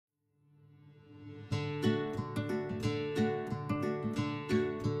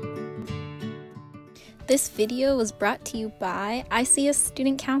This video was brought to you by ICS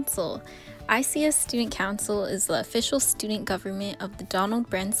Student Council. ICS Student Council is the official student government of the Donald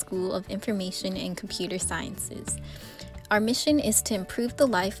Bren School of Information and Computer Sciences. Our mission is to improve the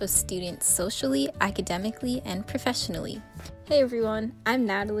life of students socially, academically, and professionally. Hey everyone, I'm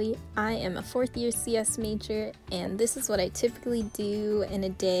Natalie. I am a fourth-year CS major, and this is what I typically do in a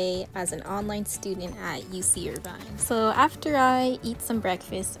day as an online student at UC Irvine. So after I eat some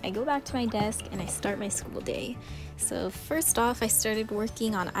breakfast, I go back to my desk and I start my school day. So first off, I started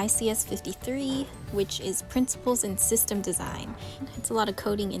working on ICS 53, which is Principles in System Design. It's a lot of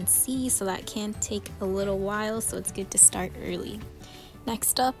coding in C, so that can take a little while, so it's good to start early.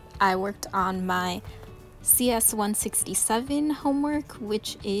 Next up, I worked on my CS 167 homework,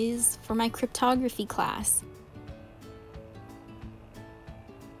 which is for my cryptography class.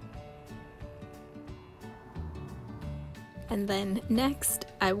 And then next,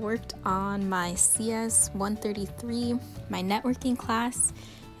 I worked on my CS 133, my networking class.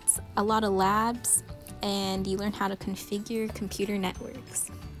 It's a lot of labs, and you learn how to configure computer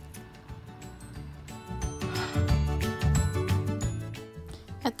networks.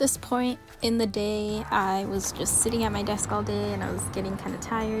 At this point in the day, I was just sitting at my desk all day and I was getting kind of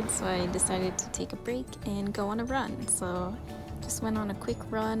tired, so I decided to take a break and go on a run. So just went on a quick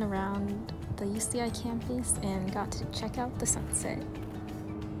run around the UCI campus and got to check out the sunset.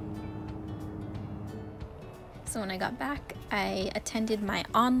 So when I got back, I attended my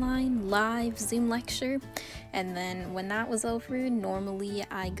online live Zoom lecture, and then when that was over, normally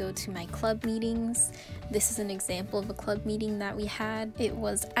I go to my club meetings. This is an example of a club meeting that we had. It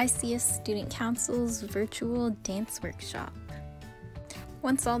was ICS Student Council's virtual dance workshop.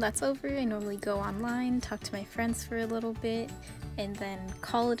 Once all that's over, I normally go online, talk to my friends for a little bit, and then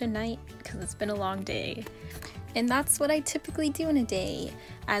call it a night because it's been a long day. And that's what I typically do in a day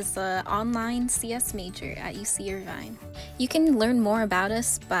as an online CS major at UC Irvine. You can learn more about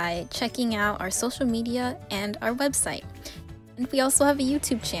us by checking out our social media and our website. And we also have a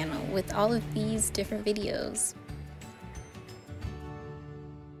YouTube channel with all of these different videos.